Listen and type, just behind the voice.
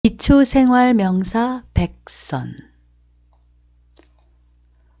기초생활명사 100선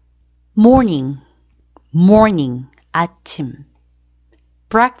morning, morning, 아침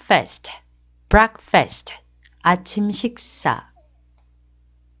breakfast, breakfast, 아침 식사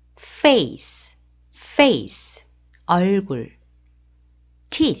face, face, 얼굴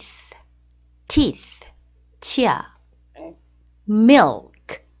teeth, teeth, 치아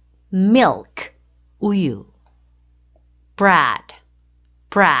milk, milk, 우유 bread,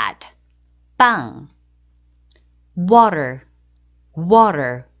 bread, 빵 water,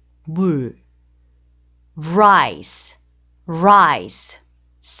 water, 물 rice, rice,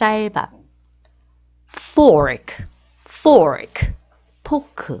 쌀밥 fork, fork,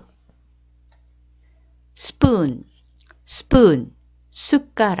 포크 spoon, spoon,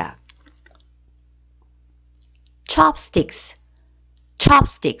 숟가락 chopsticks,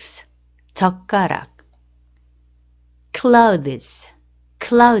 chopsticks, 젓가락 clothes,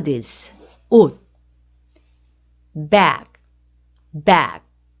 clothes, 옷 bag, bag,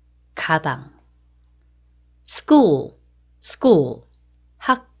 가방 school, school,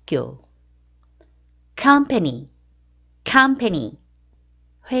 학교 company, company,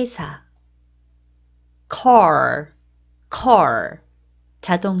 회사 car, car,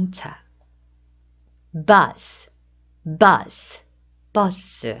 자동차 bus, bus,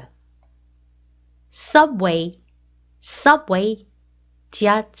 버스 subway, subway,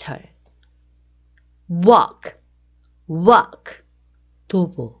 지하철 walk, walk,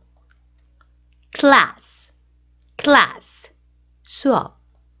 도보 class, class, 수업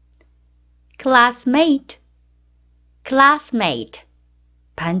classmate, classmate,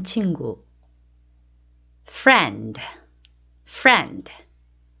 반친구 friend, friend,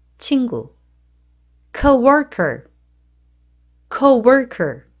 친구 coworker,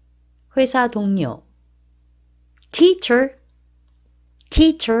 coworker, 회사 동료 teacher,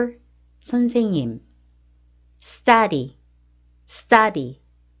 teacher, 선생님 study, study,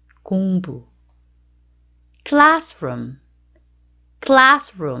 공부 classroom,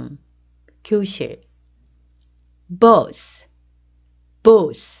 classroom, 교실 boss,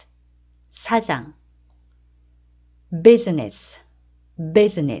 boss, 사장 business,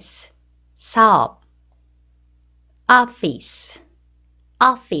 business, 사업 office,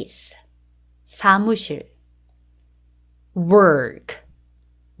 office, 사무실 work,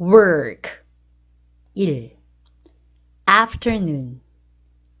 work, 일 afternoon,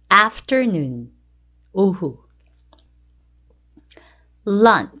 afternoon, 오후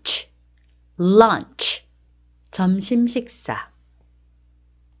lunch, lunch, 점심 식사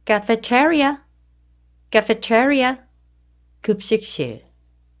cafeteria, cafeteria, 급식실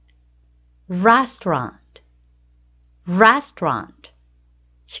restaurant, restaurant,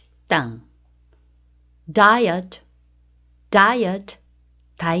 식당 diet, diet,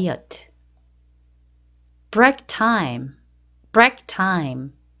 다이어트 break time, break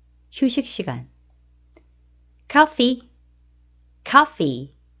time, 휴식 시간 coffee,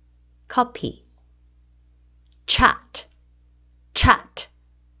 coffee, 커피 chat, chat,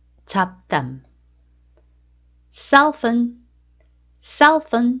 잡담 cell phone, cell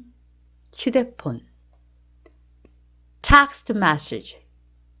phone, 휴대폰 text message,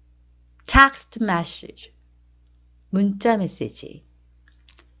 text message, 문자 메시지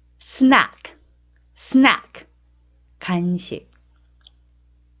snack, snack, 간식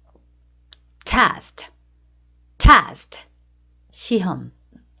test, test, 시험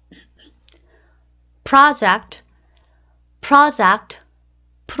project, project,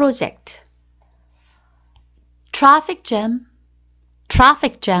 project traffic jam,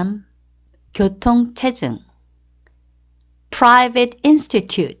 traffic jam, 교통체증 private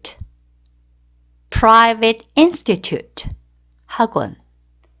institute, private institute, 학원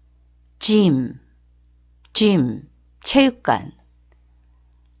gym, gym, 체육관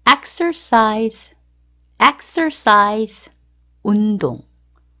exercise, exercise, 운동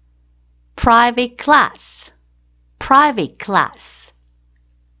private class, private class,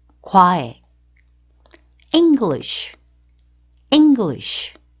 과외 English,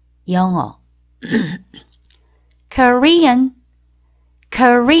 English, 영어 Korean,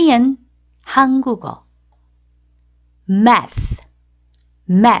 Korean, 한국어 math,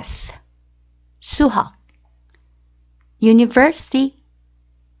 math, 수학 university,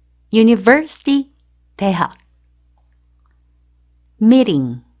 university, 대학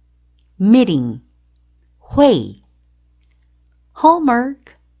meeting, meeting, 회의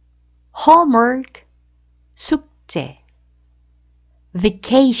homework, homework, 숙제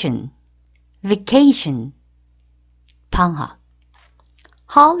vacation, vacation, 방학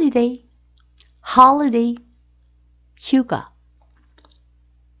holiday, holiday, 휴가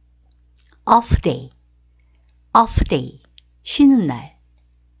off day, off day, 쉬는 날.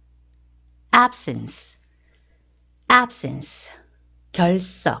 absence, absence,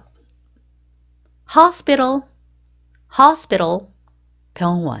 결석. hospital, hospital,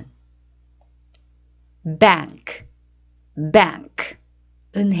 병원. bank, bank,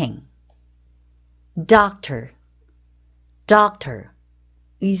 은행. doctor, doctor,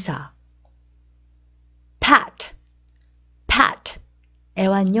 의사. pet, pet,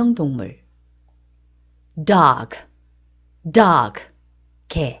 애완용 동물. dog, dog,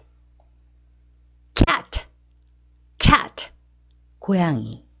 개. cat, cat,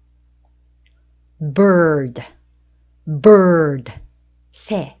 고양이. bird, bird,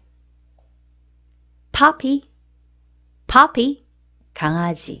 새. puppy, puppy,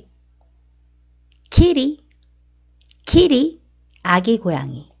 강아지. kitty, kitty, 아기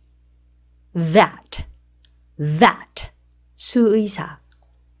고양이. vet, vet, 수의사.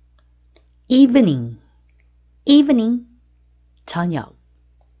 evening, evening, 저녁.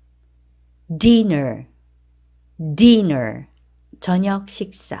 dinner, dinner, 저녁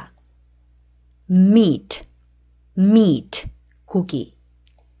식사. meat, meat, 고기.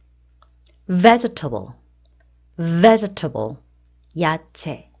 vegetable, vegetable,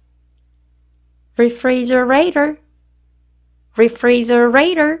 야채. refrigerator,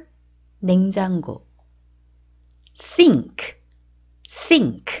 refrigerator, 냉장고. sink,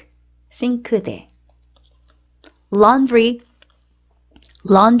 sink, 싱크대. laundry,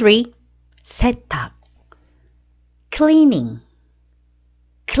 laundry, 세탁. cleaning,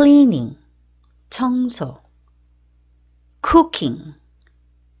 cleaning, 청소. cooking,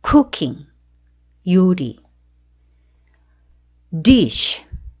 cooking, 요리. dish,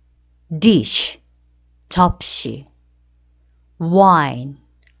 dish, 접시. wine,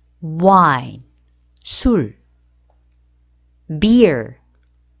 wine, 술. beer,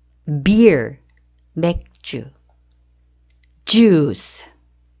 beer, 맥주. juice,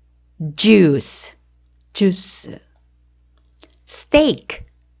 juice, 주스. steak,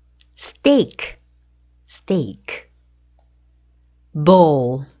 steak, steak.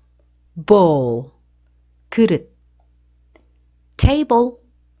 bowl, bowl, 그릇. table,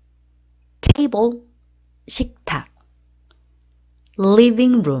 table, 식탁.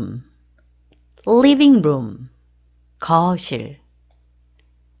 living room, living room, 거실.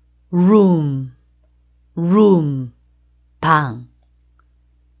 room, room, 방.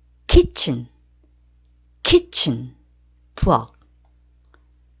 kitchen, kitchen, 부엌.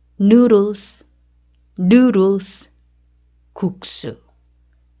 noodles, noodles, 국수.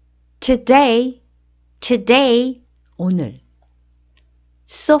 today, today, 오늘.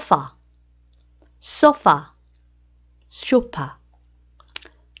 sofa, sofa, 소파.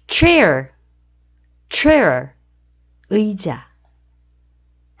 chair, chair, 의자.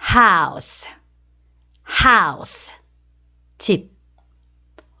 house, house, 집.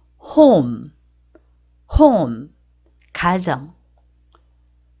 home, home, 가정.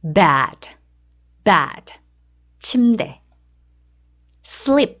 bed, bed, 침대.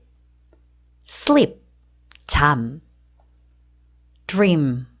 sleep, sleep, 잠.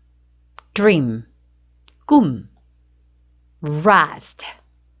 dream, dream, 꿈. rest,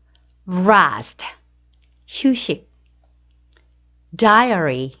 rest, 휴식.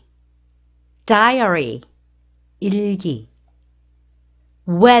 diary, diary, 일기.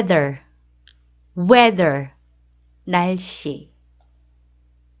 weather, weather, 날씨.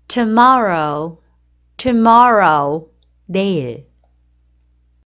 tomorrow, tomorrow, 내일.